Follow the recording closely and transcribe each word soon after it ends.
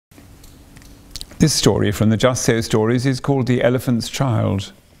This story from the Just So Stories is called The Elephant's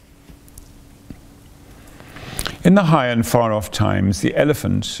Child. In the high and far-off times, the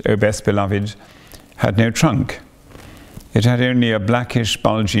elephant, O best beloved, had no trunk. It had only a blackish,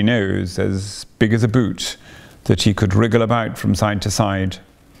 bulgy nose, as big as a boot, that he could wriggle about from side to side.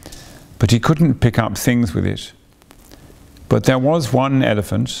 But he couldn't pick up things with it. But there was one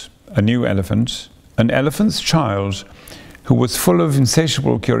elephant, a new elephant, an elephant's child, who was full of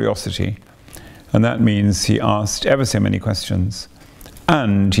insatiable curiosity. And that means he asked ever so many questions.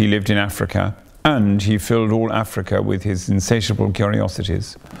 And he lived in Africa, and he filled all Africa with his insatiable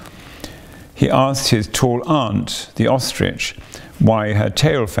curiosities. He asked his tall aunt, the ostrich, why her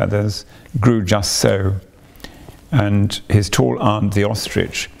tail feathers grew just so. And his tall aunt, the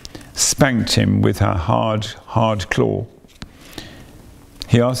ostrich, spanked him with her hard claw.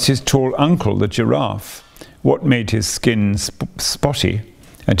 He asked his tall uncle, the giraffe, what made his skin spotty,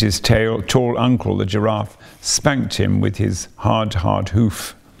 and his tall uncle, the giraffe, spanked him with his hard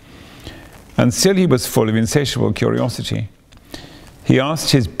hoof. And still he was full of insatiable curiosity. He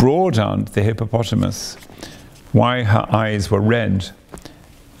asked his broad aunt, the hippopotamus, why her eyes were red,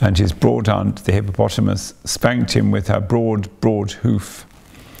 and his broad aunt, the hippopotamus, spanked him with her broad hoof.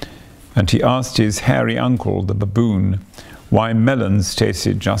 And he asked his hairy uncle, the baboon, why melons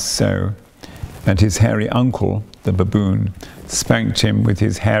tasted just so, and his hairy uncle, the baboon, spanked him with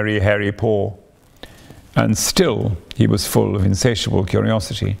his hairy paw. And still he was full of insatiable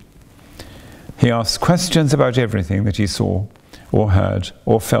curiosity. He asked questions about everything that he saw, or heard,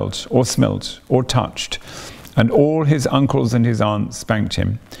 or felt, or smelt, or touched, and all his uncles and his aunts spanked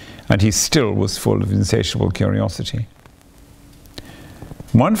him, and he still was full of insatiable curiosity.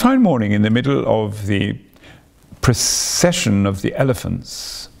 One fine morning, in the middle of the procession of the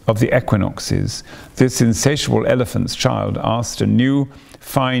elephants, of the equinoxes, this insatiable elephant's child asked a new,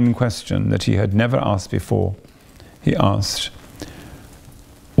 fine question that he had never asked before. He asked,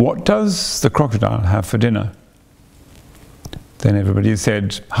 "What does the crocodile have for dinner?" Then everybody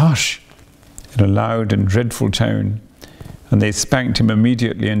said, "Hush," in a loud and dreadful tone, and they spanked him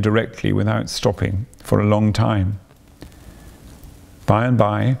immediately and directly without stopping for a long time. By and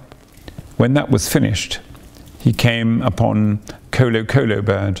by, when that was finished, he came upon Kolo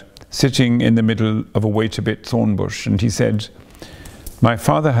bird, sitting in the middle of a wait-a-bit thorn bush, and he said, "My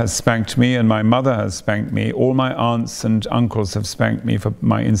father has spanked me, and my mother has spanked me, all my aunts and uncles have spanked me for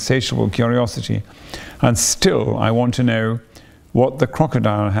my insatiable curiosity, and still I want to know what the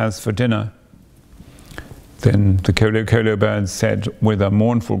crocodile has for dinner." Then the Kolo bird said with a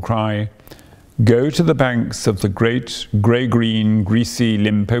mournful cry, "Go to the banks of the great grey-green, greasy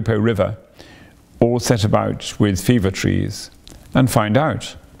Limpopo River, all set about with fever trees, and find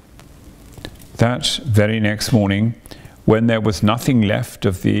out." That very next morning, when there was nothing left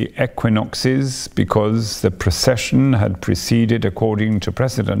of the equinoxes because the procession had proceeded according to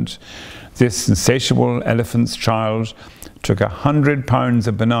precedent, this insatiable elephant's child took 100 pounds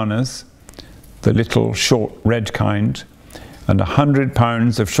of bananas, the little short red kind, and 100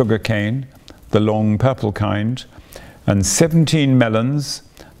 pounds of sugar cane, the long purple kind, and 17 melons,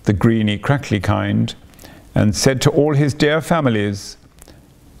 the greeny crackly kind, and said to all his dear families,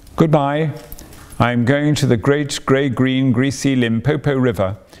 "Goodbye, I am going to the great grey-green greasy Limpopo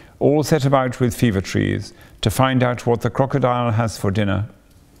River, all set about with fever trees, to find out what the crocodile has for dinner."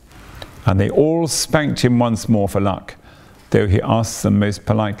 And they all spanked him once more for luck, though he asked them most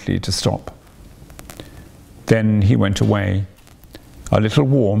politely to stop. Then he went away, a little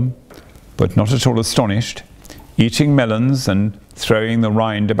warm, but not at all astonished, eating melons and throwing the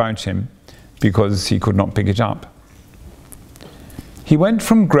rind about him, because he could not pick it up. He went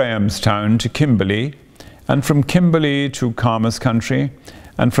from Grahamstown to Kimberley, and from Kimberley to Karma's country,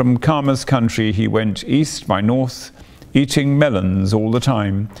 and from Karma's country he went east by north, eating melons all the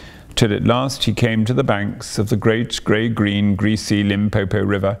time, till at last he came to the banks of the great grey-green greasy Limpopo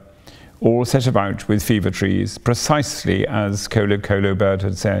River, all set about with fever trees, precisely as Kolo bird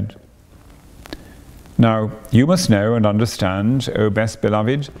had said. Now, you must know and understand, O best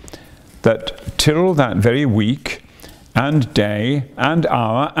beloved, that till that very week, and day, and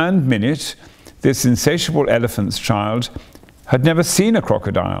hour, and minute, this insatiable elephant's child had never seen a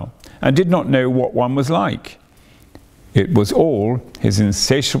crocodile, and did not know what one was like. It was all his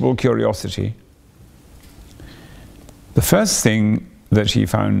insatiable curiosity. The first thing that he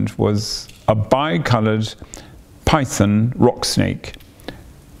found was a bi-coloured python rock snake,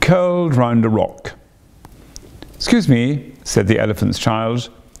 curled round a rock. "Excuse me," said the elephant's child,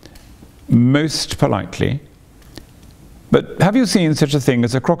 most politely, "but have you seen such a thing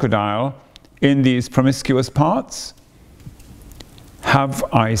as a crocodile in these promiscuous parts?" "Have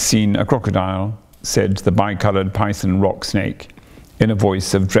I seen a crocodile?" said the bicoloured python rock snake in a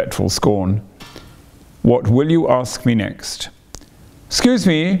voice of dreadful scorn. "What will you ask me next?" "Excuse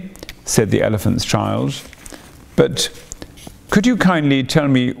me," said the elephant's child, "but could you kindly tell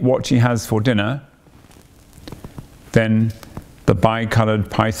me what he has for dinner?" Then the bicoloured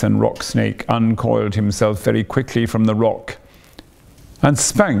python rock snake uncoiled himself very quickly from the rock and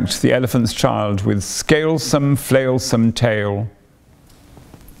spanked the elephant's child with scalesome, flailsome tail.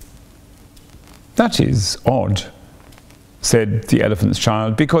 "That is odd," said the elephant's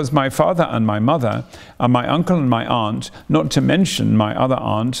child, "because my father and my mother, and my uncle and my aunt, not to mention my other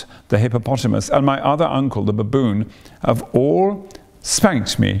aunt, the hippopotamus, and my other uncle, the baboon, have all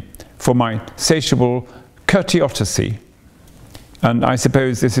spanked me for my satiable courteosity. And I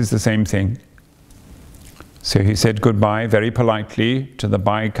suppose this is the same thing." So he said goodbye very politely to the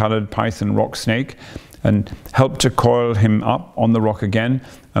bicoloured python rock snake and helped to coil him up on the rock again,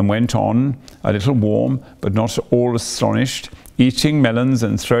 and went on, a little warm but not all astonished, eating melons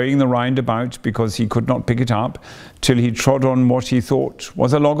and throwing the rind about because he could not pick it up, till he trod on what he thought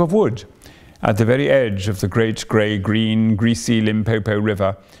was a log of wood at the very edge of the great grey-green, greasy Limpopo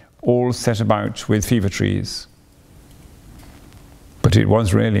River, all set about with fever trees. But it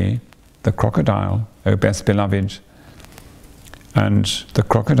was really the crocodile, O best beloved. And the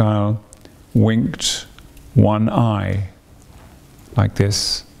crocodile winked one eye like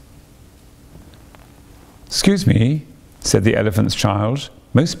this. "Excuse me," said the elephant's child,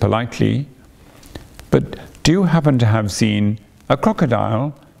 most politely, "but do you happen to have seen a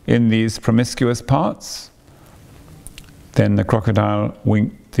crocodile in these promiscuous parts?" Then the crocodile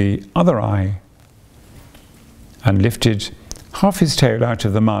winked the other eye and lifted half his tail out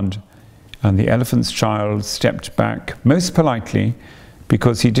of the mud, and the elephant's child stepped back most politely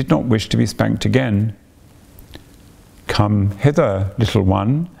because he did not wish to be spanked again. "Come hither, little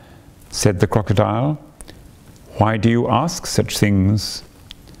one," said the crocodile. "Why do you ask such things?"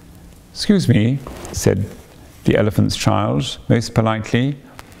 "Excuse me," said the elephant's child most politely,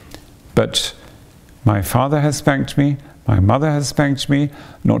 "but my father has spanked me, my mother has spanked me,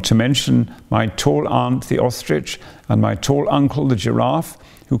 not to mention my tall aunt the ostrich and my tall uncle the giraffe,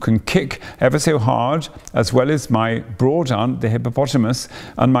 who can kick ever so hard, as well as my broad aunt the hippopotamus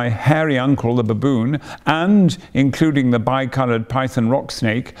and my hairy uncle the baboon, and including the bicoloured python rock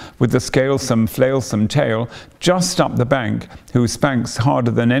snake with the scalesome, flailsome tail just up the bank, who spanks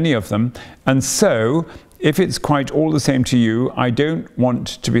harder than any of them. And so, if it's quite all the same to you, I don't want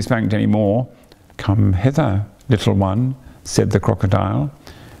to be spanked any more. Come hither, little one," said the crocodile,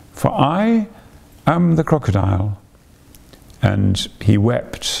 "for I am the crocodile." And he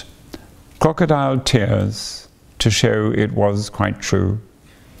wept crocodile tears to show it was quite true.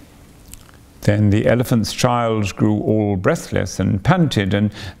 Then the elephant's child grew all breathless and panted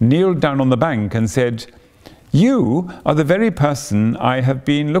and kneeled down on the bank and said, "You are the very person I have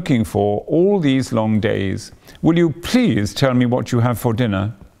been looking for all these long days. Will you please tell me what you have for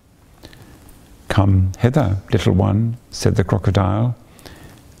dinner?" "Come hither, little one," said the crocodile,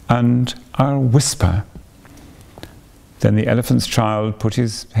 "and I'll whisper." Then the elephant's child put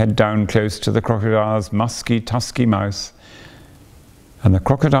his head down close to the crocodile's musky, tusky mouth, and the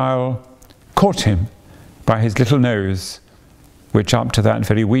crocodile caught him by his little nose, which up to that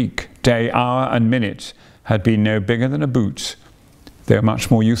very week, day, hour, and minute had been no bigger than a boot, though much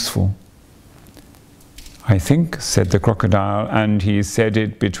more useful. "I think," said the crocodile, and he said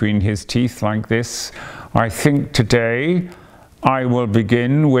it between his teeth like this, "I think today I will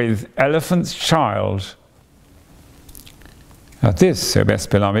begin with elephant's child." At this, O best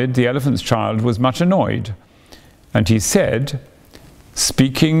beloved, the elephant's child was much annoyed, and he said,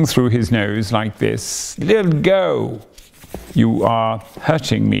 speaking through his nose like this, "Little go, you are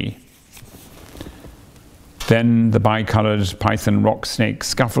hurting me." Then the bicoloured python rock snake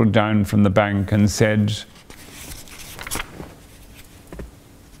scuffled down from the bank and said,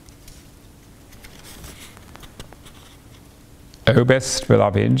 "O best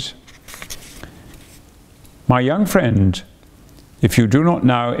beloved, my young friend, if you do not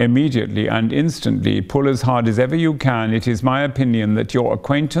now immediately and instantly pull as hard as ever you can, it is my opinion that your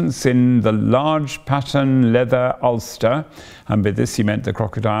acquaintance in the large pattern leather ulster," and by this he meant the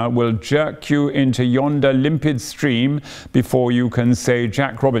crocodile, "will jerk you into yonder limpid stream before you can say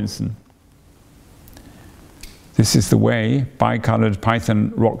Jack Robinson." This is the way bicoloured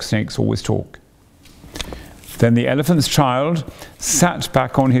python rock snakes always talk. Then the elephant's child sat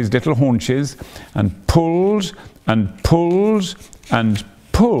back on his little haunches and pulled and pulled and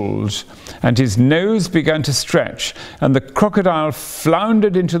pulled, and his nose began to stretch, and the crocodile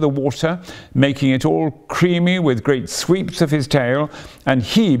floundered into the water, making it all creamy with great sweeps of his tail, and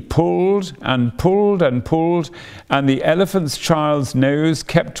he pulled and pulled and pulled, and the elephant's child's nose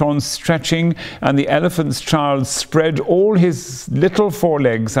kept on stretching, and the elephant's child spread all his little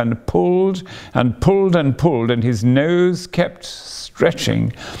forelegs and pulled and pulled and pulled, and his nose kept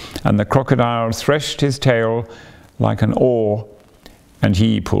stretching, and the crocodile threshed his tail like an oar, and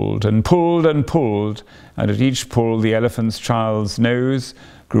he pulled and pulled and pulled, and at each pull the elephant's child's nose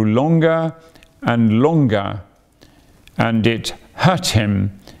grew longer and longer, and it hurt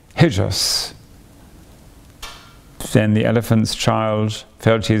him hideous. Then the elephant's child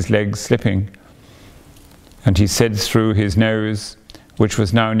felt his legs slipping, and he said through his nose, which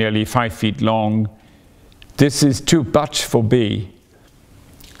was now nearly 5 feet long, "This is too much for me."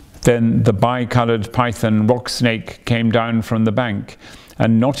 Then the bi-coloured python rock snake came down from the bank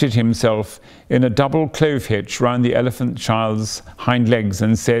and knotted himself in a double clove hitch round the elephant child's hind legs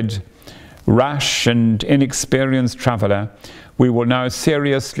and said, "Rash and inexperienced traveller, we will now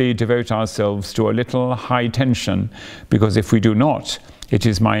seriously devote ourselves to a little high tension, because if we do not, it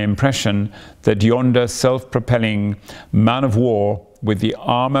is my impression that yonder self-propelling man of war with the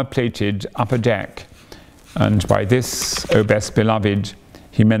armour-plated upper deck," and by this, O best beloved,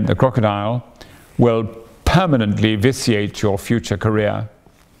 he meant the crocodile, "will permanently vitiate your future career."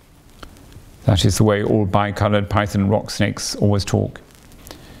 That is the way all bi-coloured python rock snakes always talk.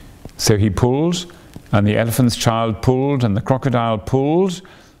 So he pulled, and the elephant's child pulled, and the crocodile pulled,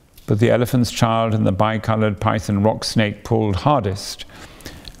 but the elephant's child and the bi-coloured python rock snake pulled hardest.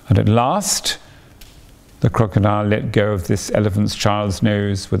 And at last, the crocodile let go of this elephant's child's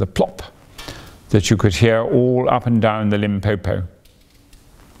nose with a plop that you could hear all up and down the Limpopo.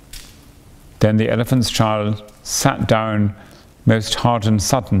 Then the elephant's child sat down most hard and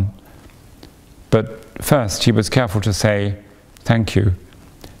sudden, but first he was careful to say thank you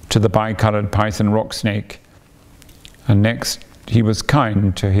to the bi-coloured python rock snake, and next he was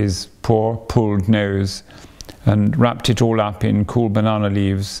kind to his poor pulled nose and wrapped it all up in cool banana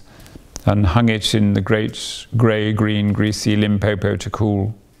leaves and hung it in the great grey-green greasy Limpopo to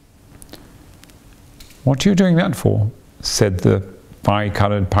cool. "What are you doing that for?" said the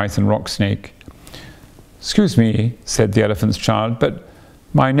bi-coloured python rock snake. "Excuse me," said the elephant's child, "but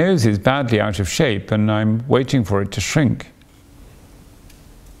my nose is badly out of shape and I'm waiting for it to shrink."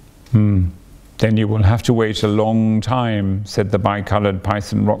 "Then you will have to wait a long time," said the bi-coloured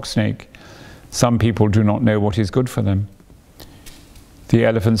python rock snake. "Some people do not know what is good for them." The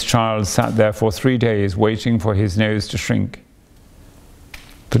elephant's child sat there for 3 days waiting for his nose to shrink.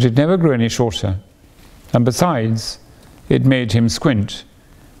 But it never grew any shorter, and besides, it made him squint.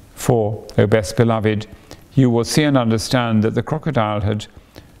 For, O best beloved, you will see and understand that the crocodile had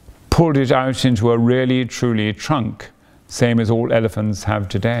pulled it out into a really truly trunk, same as all elephants have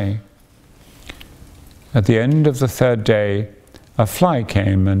today. At the end of the 3rd day, a fly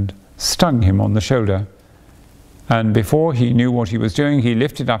came and stung him on the shoulder, and before he knew what he was doing, he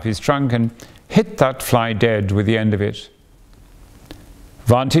lifted up his trunk and hit that fly dead with the end of it.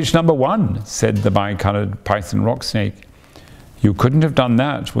 "Vantage number 1, said the bi-coloured python rock snake. "You couldn't have done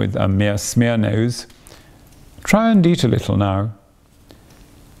that with a mere smear nose. Try and eat a little now."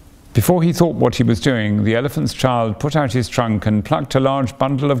 Before he thought what he was doing, the elephant's child put out his trunk and plucked a large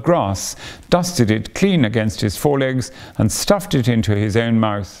bundle of grass, dusted it clean against his forelegs, and stuffed it into his own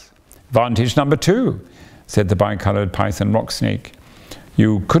mouth. "Vantage number 2, said the bi-coloured python rock snake.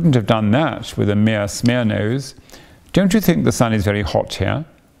 "You couldn't have done that with a mere smear nose. Don't you think the sun is very hot here?"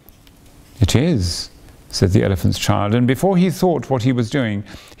 "It is," said the elephant's child, and before he thought what he was doing,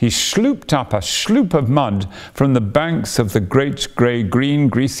 he slooped up a sloop of mud from the banks of the great grey-green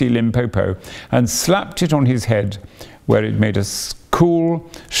greasy Limpopo and slapped it on his head, where it made a cool,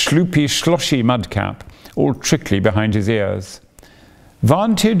 sloopy, sloshy mudcap, all trickly behind his ears.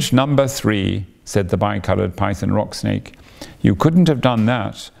 "Vantage number 3, said the bi-coloured python rock snake. "You couldn't have done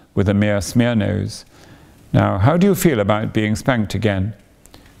that with a mere smear nose. Now, how do you feel about being spanked again?"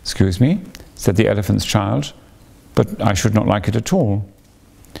 "Excuse me," said the elephant's child, "but I should not like it at all."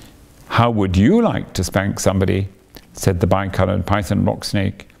 "How would you like to spank somebody?" said the bi-coloured python rock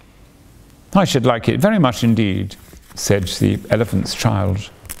snake. "I should like it very much indeed," said the elephant's child.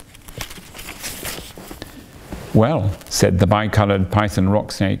 "Well," said the bi-coloured python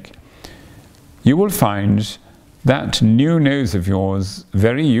rock snake, "you will find that new nose of yours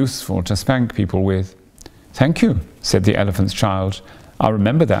very useful to spank people with." "Thank you," said the elephant's child. "I'll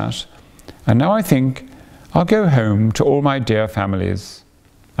remember that. And now I think I'll go home to all my dear families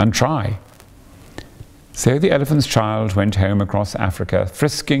and try." So the elephant's child went home across Africa,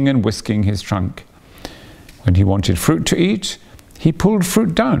 frisking and whisking his trunk. When he wanted fruit to eat, he pulled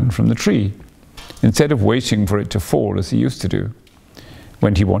fruit down from the tree, instead of waiting for it to fall as he used to do.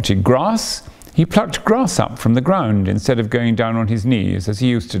 When he wanted grass, he plucked grass up from the ground, instead of going down on his knees as he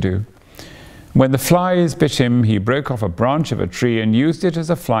used to do. When the flies bit him, he broke off a branch of a tree and used it as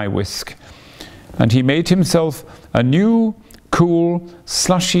a fly whisk. And he made himself a new, cool,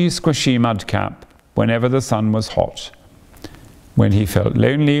 slushy, squishy mudcap whenever the sun was hot. When he felt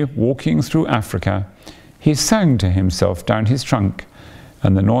lonely walking through Africa, he sang to himself down his trunk,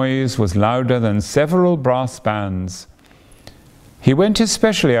 and the noise was louder than several brass bands. He went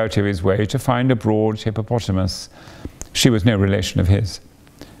especially out of his way to find a broad hippopotamus. She was no relation of his,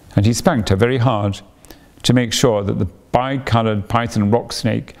 and he spanked her very hard to make sure that the bi-coloured python rock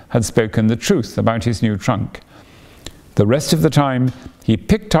snake had spoken the truth about his new trunk. The rest of the time he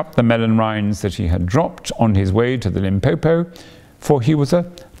picked up the melon rinds that he had dropped on his way to the Limpopo, for he was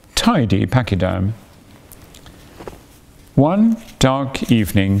a tidy pachyderm. One dark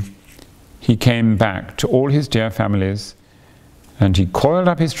evening he came back to all his dear families, and he coiled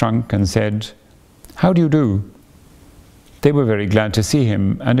up his trunk and said, "How do you do?" They were very glad to see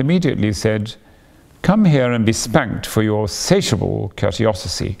him, and immediately said, "Come here and be spanked for your satiable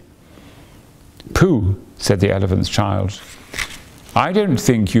courteosity." "Pooh," said the elephant's child. "I don't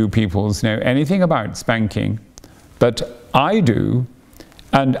think you peoples know anything about spanking, but I do,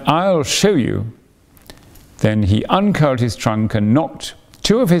 and I'll show you." Then he uncurled his trunk and knocked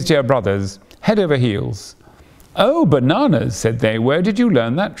two of his dear brothers head over heels. "Oh, bananas," said they, "where did you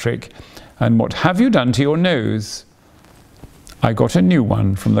learn that trick? And what have you done to your nose?" "I got a new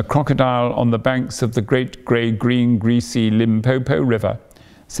one from the crocodile on the banks of the great grey, green, greasy Limpopo River,"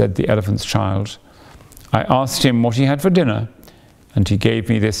 said the elephant's child. "I asked him what he had for dinner, and he gave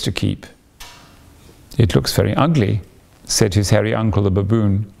me this to keep." "It looks very ugly," said his hairy uncle the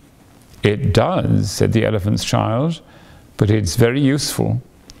baboon. "It does," said the elephant's child, "but it's very useful."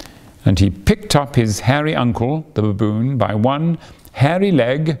 And he picked up his hairy uncle, the baboon, by one hairy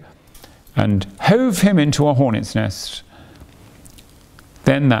leg and hove him into a hornet's nest.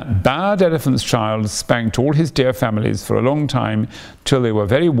 Then that bad elephant's child spanked all his dear families for a long time, till they were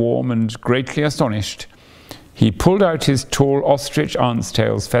very warm and greatly astonished. He pulled out his tall ostrich aunt's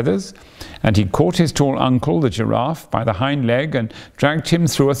tail's feathers, and he caught his tall uncle, the giraffe, by the hind leg and dragged him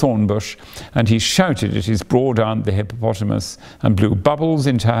through a thorn bush, and he shouted at his broad aunt, the hippopotamus, and blew bubbles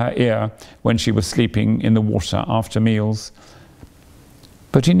into her ear when she was sleeping in the water after meals.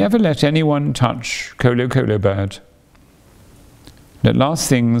 But he never let anyone touch Kolo Kolo Bird. And at last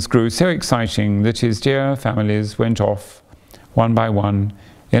things grew so exciting that his dear families went off, one by one,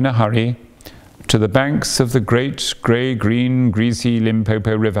 in a hurry, to the banks of the great grey, green, greasy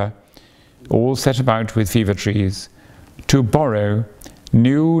Limpopo River, all set about with fever trees, to borrow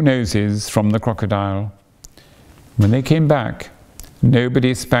new noses from the crocodile. When they came back,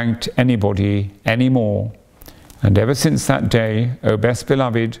 nobody spanked anybody any more, and ever since that day, O best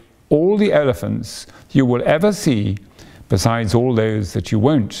beloved, all the elephants you will ever see, besides all those that you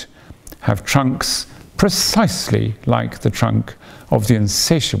won't, have trunks precisely like the trunk of the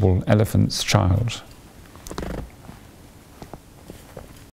insatiable elephant's child.